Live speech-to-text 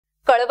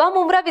कळवा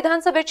मुंब्रा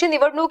विधानसभेची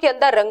निवडणूक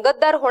यंदा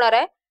रंगतदार होणार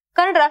आहे,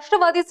 कारण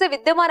राष्ट्रवादीचे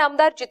विद्यमान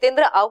आमदार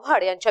जितेंद्र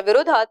आव्हाड यांच्या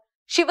विरोधात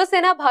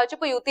शिवसेना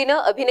भाजप युतीनं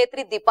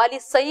अभिनेत्री दीपाली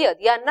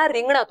सय्यद यांना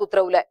रिंगणात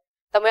उतरवलंय।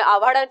 त्यामुळे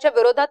आव्हाडांच्या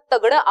विरोधात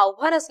तगडं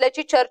आव्हान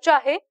असल्याची चर्चा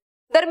आहे।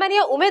 दरम्यान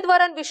या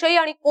उमेदवारांविषयी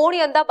आणि कोण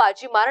यंदा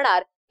बाजी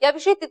मारणार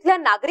याविषयी तिथल्या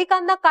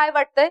नागरिकांना काय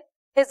वाटतंय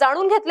हे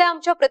जाणून घेतलंय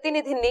आमच्या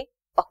प्रतिनिधींनी।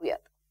 पाहूयात।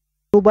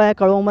 मुंबई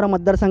कळवा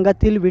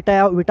मतदारसंघातील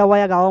विटावा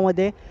या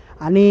गावामध्ये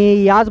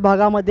आणि याच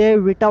भागामध्ये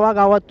विटावा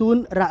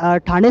गावातून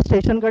ठाणे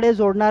स्टेशनकडे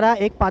जोडणारा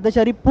एक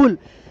पादचारी पूल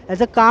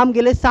याचं काम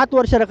गेले 7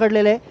 वर्ष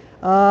रखडलेले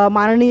आहे।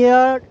 माननीय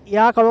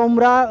या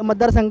कळवा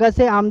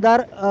मतदारसंघाचे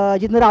आमदार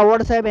जितेंद्र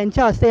आव्हाड साहेब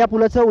यांच्या हस्ते या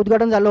पुलाचं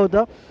उद्घाटन झालं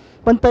होतं,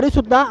 पण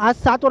तरीसुद्धा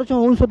आज 7 वर्ष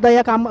होऊन सुद्धा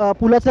या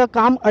पुलाचं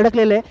काम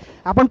अडकलेलं आहे।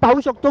 आपण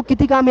पाहू शकतो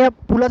किती काम या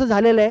पुलाचं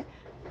झालेलं आहे।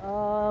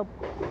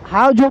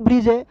 हा जो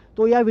ब्रिज आहे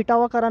तो या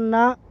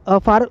विटावाकरांना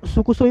फार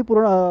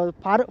सुखसोयीपूर्ण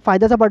फार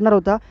फायद्याचा पडणार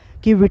होता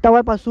की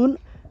विटावापासून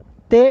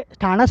ते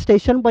ठाणा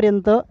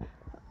स्टेशनपर्यंत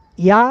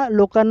या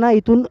लोकांना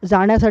इथून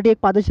जाण्यासाठी एक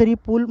पादचारी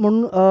पूल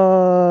म्हणून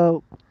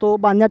तो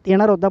बांधण्यात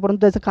येणार होता,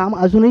 परंतु त्याचं काम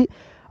अजूनही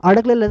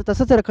अडकलेलं आहे,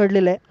 तसंच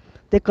रखडलेलं आहे।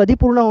 ते कधी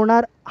पूर्ण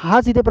होणार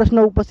हाच इथे प्रश्न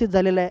उपस्थित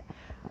झालेला आहे।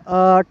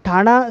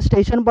 ठाणा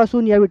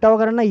स्टेशनपासून या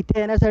विटावाकरांना इथे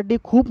येण्यासाठी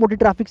खूप मोठी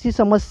ट्रॅफिकची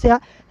समस्या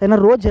त्यांना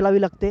रोज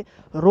झेलावी लागते।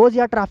 रोज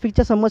या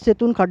ट्रॅफिकच्या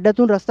समस्येतून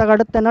खड्ड्यातून रस्ता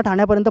काढत त्यांना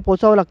ठाण्यापर्यंत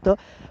पोहोचावं लागतं,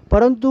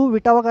 परंतु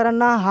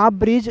विटावाकरांना हा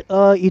ब्रिज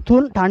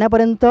इथून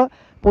ठाण्यापर्यंत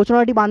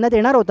पोहोचण्यासाठी बांधण्यात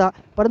येणार होता,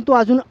 परंतु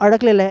अजून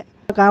अडकलेला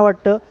आहे। काय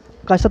वाटतं,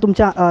 कसं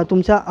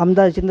तुमच्या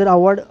आमदार जितेंद्र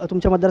आव्हाड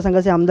तुमच्या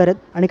मतदारसंघाचे आमदार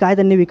आहेत आणि काय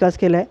त्यांनी विकास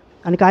केला आहे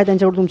आणि काय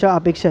त्यांच्याकडून तुमच्या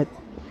अपेक्षा आहेत?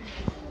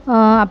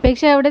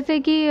 अपेक्षा एवढंच आहे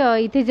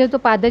की इथे जो तो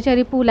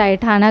पादचारी पूल आहे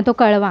ठाणा तो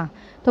कळवा,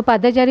 तो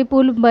पादचारी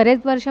पूल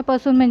बरेच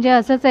वर्षापासून म्हणजे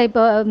असंच आहे,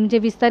 म्हणजे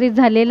विस्तारित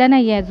झालेला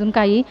नाही आहे अजून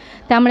काही,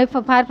 त्यामुळे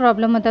फार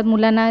प्रॉब्लेम होतात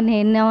मुलांना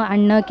नेणं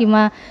आणणं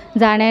किंवा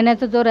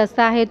जाण्याचा जो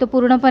रस्ता आहे तो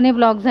पूर्णपणे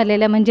ब्लॉक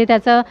झालेला आहे। म्हणजे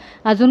त्याचं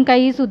अजून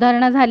काही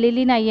सुधारणा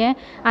झालेली नाही आहे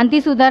आणि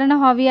ती सुधारणा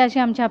व्हावी अशी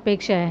आमची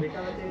अपेक्षा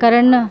आहे।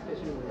 कारण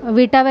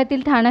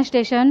विटाव्यातील ठाणा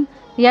स्टेशन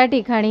या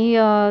ठिकाणी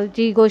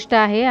जी गोष्ट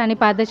आहे आणि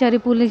पादचारी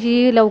पूल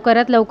जी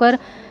लवकरात लवकर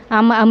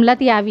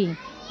अंमलात यावी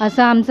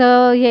असं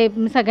आमचं हे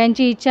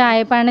सगळ्यांची इच्छा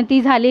आहे, पण ती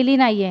झालेली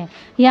नाही आहे,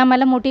 ही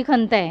आम्हाला मोठी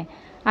खंत आहे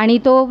आणि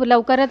तो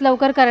लवकरात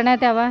लवकर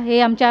करण्यात यावा हे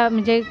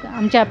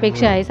आमची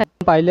अपेक्षा आहे।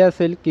 पाहिले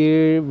असेल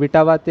की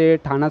विटावा ते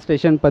ठाणा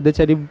स्टेशन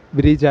पादचारी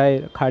ब्रिज आहे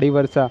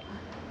खाडीवरचा,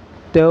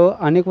 तो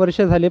अनेक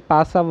वर्ष झाले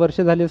 5-6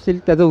 वर्ष झाले असतील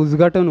त्याचं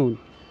उद्घाटन होऊन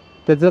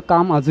त्याचं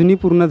काम अजूनही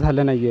पूर्ण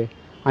झालं नाही आहे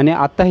आणि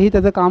आत्ताही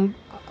त्याचं काम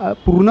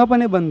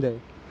पूर्णपणे बंद आहे।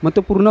 मग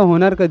तो पूर्ण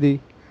होणार कधी?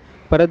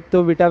 परत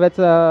तो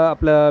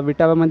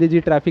विटाव्यामध्ये जी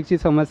ट्रॅफिकची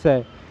समस्या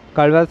आहे,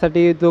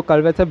 कळव्यासाठी जो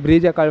कळव्याचा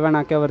ब्रिज आहे कळवा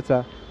नाक्यावरचा,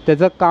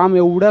 त्याचं काम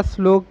एवढं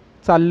स्लो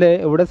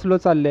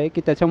चाललं आहे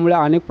की त्याच्यामुळे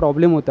अनेक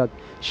प्रॉब्लेम होतात।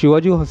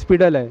 शिवाजी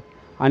हॉस्पिटल आहे,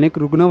 अनेक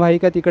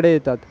रुग्णवाहिका तिकडे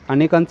येतात,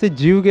 अनेकांचे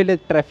जीव गेले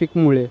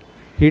ट्रॅफिकमुळे।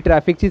 ही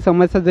ट्रॅफिकची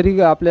समस्या जरी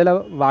आपल्याला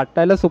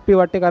वाटायला सोपी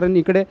वाटते, कारण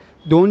इकडे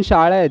 2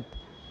 शाळा आहेत,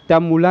 त्या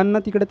मुलांना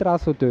तिकडे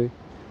त्रास होतो आहे,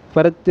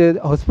 परत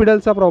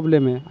हॉस्पिटलचा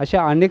प्रॉब्लेम आहे।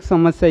 अशा अनेक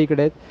समस्या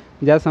इकडे आहेत,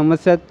 ज्या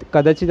समस्या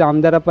कदाचित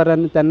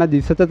आमदारापर्यंत त्यांना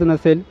दिसतच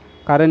नसेल,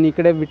 कारण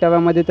इकडे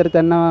विटाव्यामध्ये तर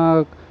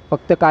त्यांना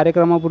फक्त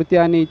कार्यक्रमापुरती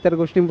आणि इतर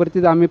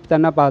गोष्टींपुरतीच आम्ही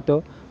त्यांना पाहतो।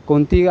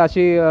 कोणती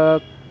अशी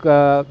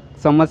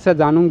समस्या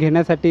जाणून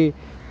घेण्यासाठी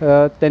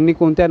त्यांनी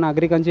कोणत्या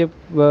नागरिकांचे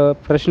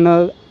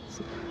प्रश्न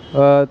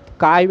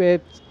काय आहे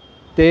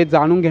ते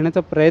जाणून घेण्याचा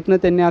प्रयत्न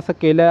त्यांनी असं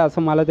केलं आहे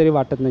असं मला तरी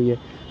वाटत नाही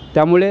आहे।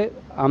 त्यामुळे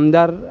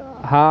आमदार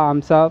हा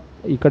आमचा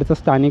इकडचा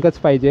स्थानिकच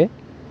पाहिजे,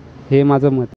 हे माझं मत।